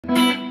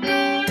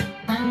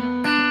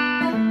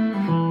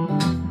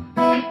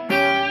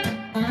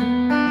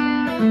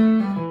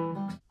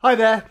Hi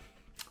there,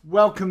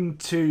 welcome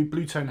to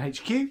Blutone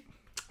HQ.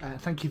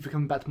 Thank you for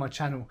coming back to my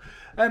channel.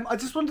 I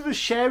just wanted to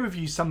share with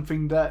you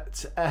something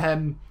that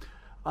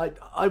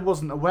I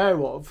wasn't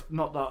aware of.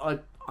 Not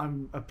that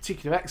I'm a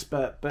particular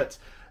expert, but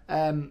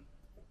with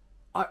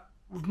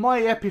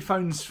my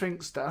Epiphone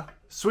Swingster.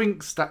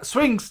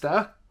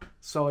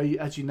 Sorry,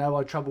 as you know,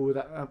 I've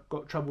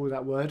got trouble with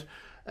that word.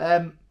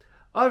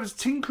 I was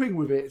tinkering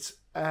with it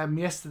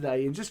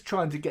yesterday and just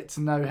trying to get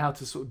to know how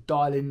to sort of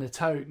dial in the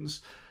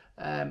tones.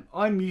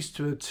 I'm used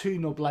to a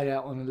 2-knob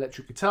layout on an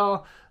electric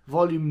guitar,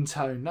 volume and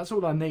tone. That's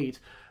all I need.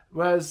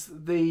 Whereas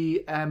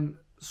the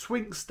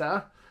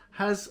Swingster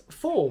has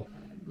 4.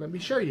 Let me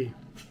show you.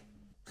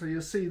 So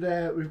you'll see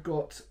there we've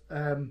got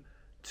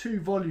 2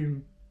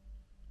 volume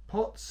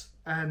pots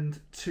and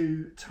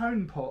 2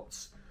 tone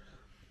pots.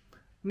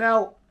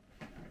 Now,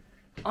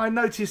 I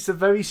noticed a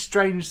very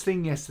strange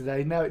thing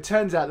yesterday. Now, it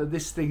turns out that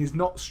this thing is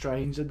not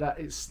strange and that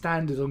it's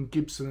standard on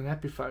Gibson and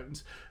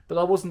Epiphones, but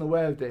I wasn't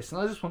aware of this,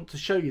 and I just want to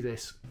show you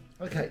this.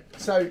 Okay,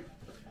 so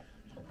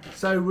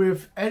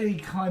with any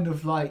kind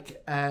of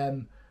like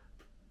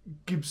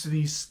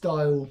Gibson-y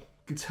style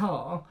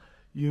guitar,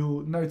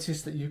 you'll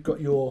notice that you've got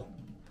your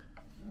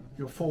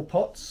 4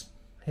 pots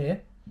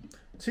here,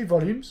 2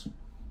 volumes,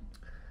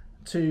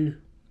 2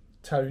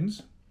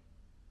 tones.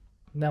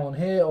 Now on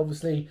here,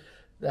 obviously,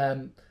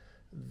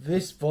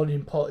 this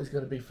volume pot is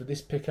going to be for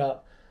this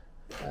pickup,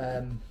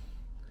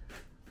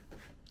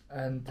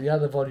 and the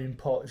other volume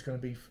pot is going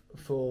to be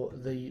for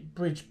the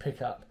bridge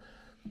pickup.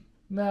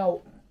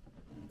 Now,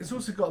 it's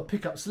also got a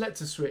pickup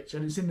selector switch,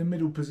 and it's in the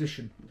middle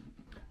position.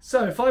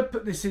 So if I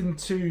put this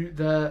into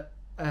the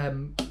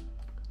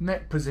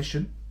neck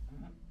position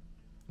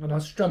and I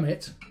strum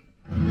it,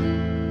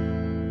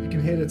 you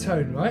can hear the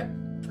tone, right?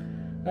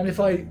 And if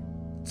I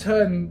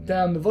turn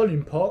down the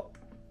volume pot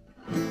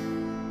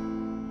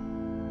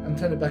and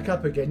turn it back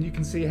up again, you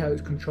can see how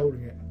it's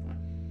controlling it.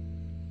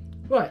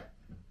 Right,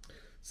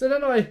 so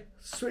then I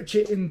switch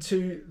it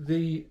into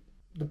the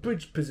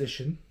bridge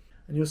position,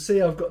 and you'll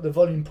see I've got the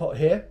volume pot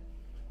here.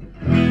 You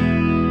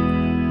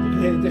can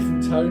hear the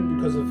different tone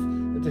because of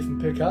the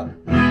different pickup,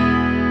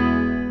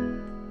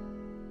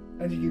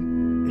 and you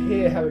can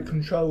hear how it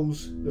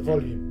controls the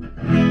volume.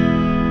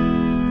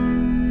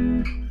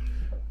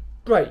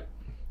 Great.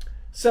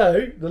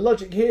 So the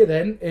logic here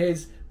then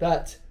is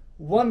that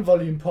one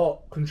volume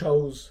pot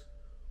controls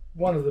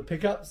one of the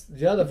pickups,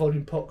 the other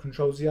volume pot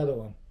controls the other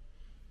one.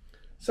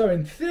 So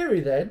in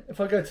theory then,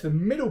 if I go to the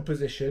middle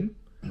position,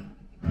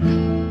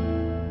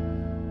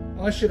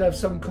 I should have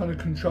some kind of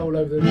control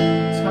over the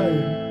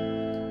tone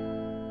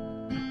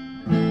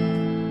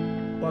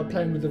by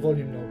playing with the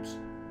volume knobs.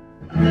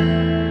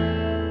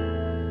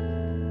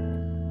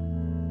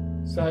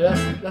 So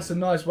that's a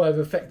nice way of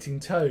affecting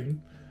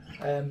tone.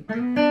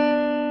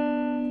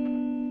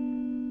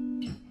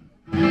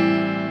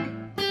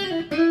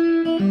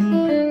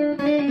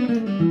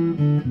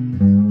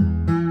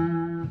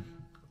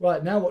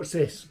 Right, now watch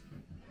this.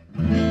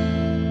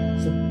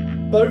 So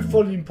both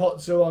volume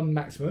pots are on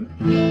maximum.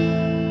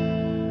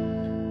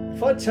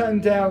 If I turn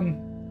down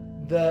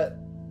the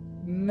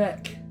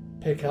neck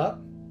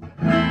pickup,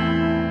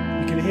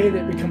 you can hear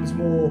that it becomes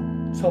more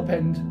top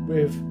end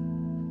with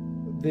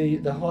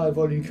the higher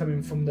volume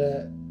coming from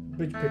the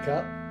bridge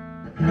pickup.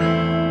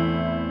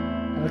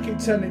 And I keep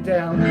turning it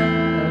down,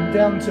 and I'm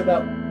down to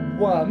about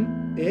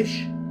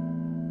 1-ish,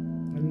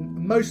 and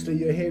mostly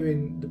you're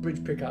hearing the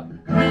bridge pickup.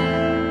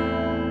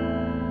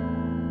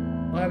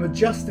 I am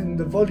adjusting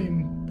the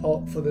volume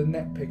pot for the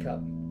neck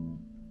pickup.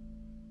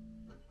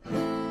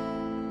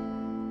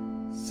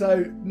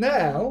 So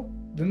now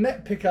the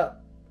neck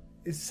pickup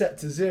is set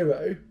to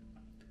 0,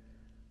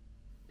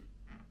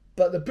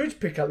 but the bridge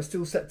pickup is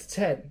still set to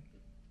 10,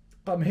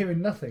 but I'm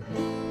hearing nothing.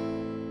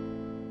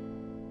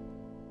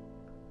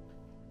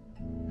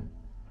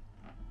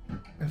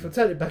 If I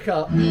turn it back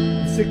up,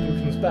 the signal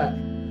comes back.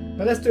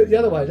 Now let's do it the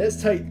other way. Let's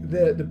take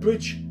the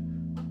bridge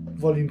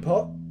volume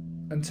pot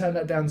and turn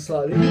that down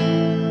slightly.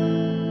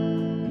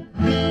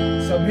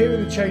 So I'm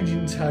hearing the change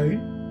in tone.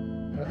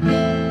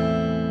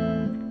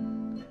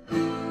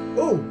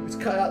 Oh, it's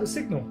cut out the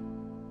signal.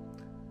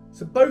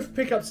 So both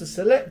pickups are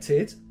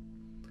selected,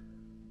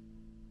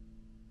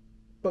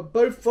 but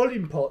both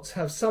volume pots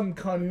have some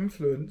kind of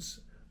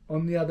influence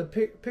on the other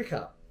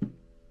pickup.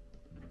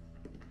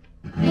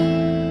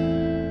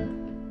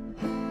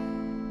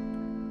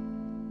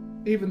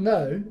 Even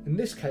though, in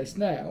this case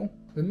now,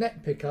 the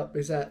neck pickup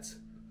is at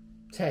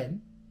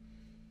 10,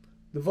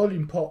 the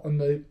volume pot on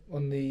the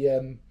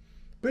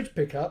bridge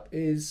pickup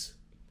is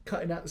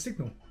cutting out the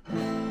signal.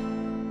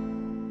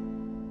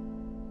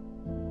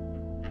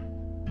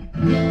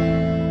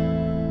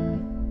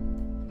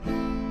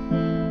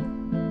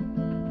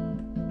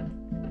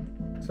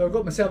 So I've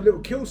got myself a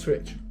little kill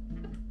switch.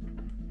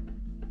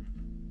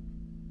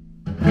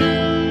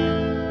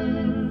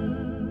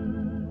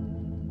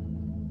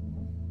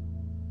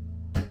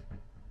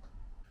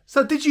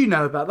 So did you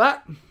know about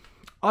that?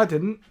 I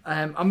didn't.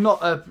 I'm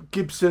not a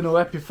Gibson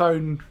or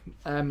Epiphone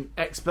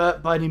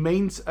expert by any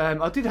means.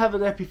 I did have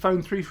an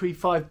Epiphone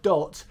 335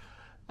 Dot,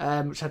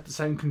 which had the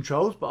same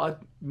controls, but I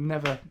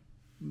never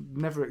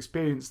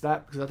experienced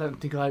that because I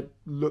don't think I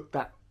looked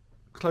that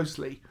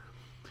closely.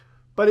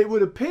 But it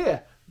would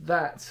appear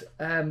that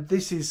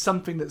this is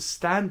something that's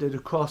standard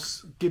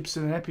across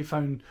Gibson and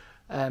Epiphone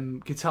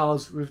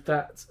guitars with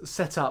that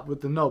setup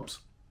with the knobs,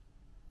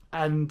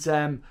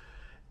 and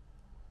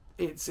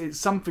it's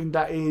something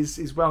that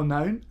is well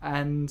known,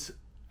 and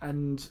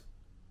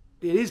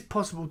it is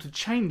possible to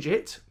change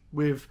it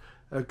with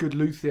a good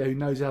luthier who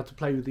knows how to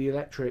play with the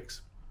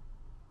electrics.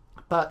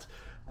 But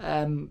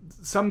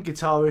some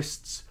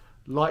guitarists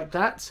like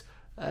that.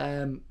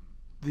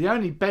 The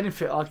only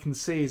benefit I can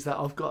see is that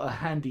I've got a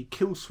handy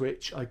kill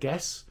switch, I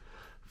guess,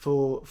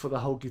 for the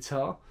whole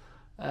guitar,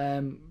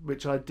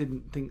 which I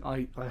didn't think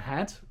I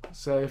had.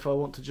 So if I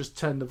want to just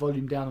turn the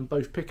volume down on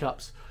both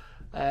pickups,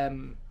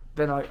 then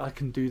I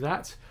can do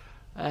that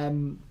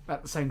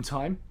at the same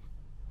time.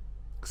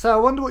 So I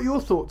wonder what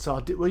your thoughts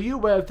are. Were you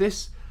aware of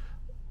this?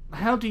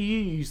 How do you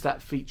use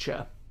that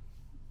feature?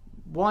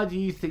 Why do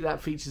you think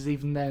that feature is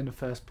even there in the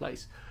first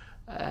place,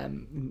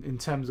 in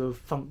terms of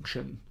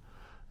function?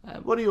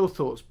 What are your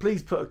thoughts?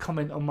 Please put a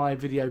comment on my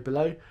video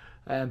below.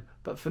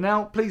 But for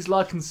now, please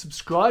like and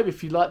subscribe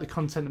if you like the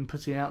content I'm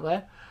putting out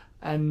there.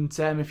 And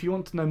if you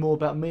want to know more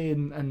about me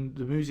and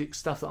the music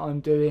stuff that I'm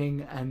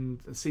doing and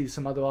see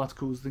some other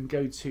articles, then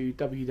go to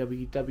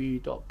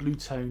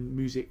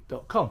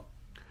www.blutonemusic.com.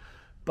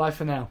 Bye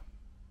for now.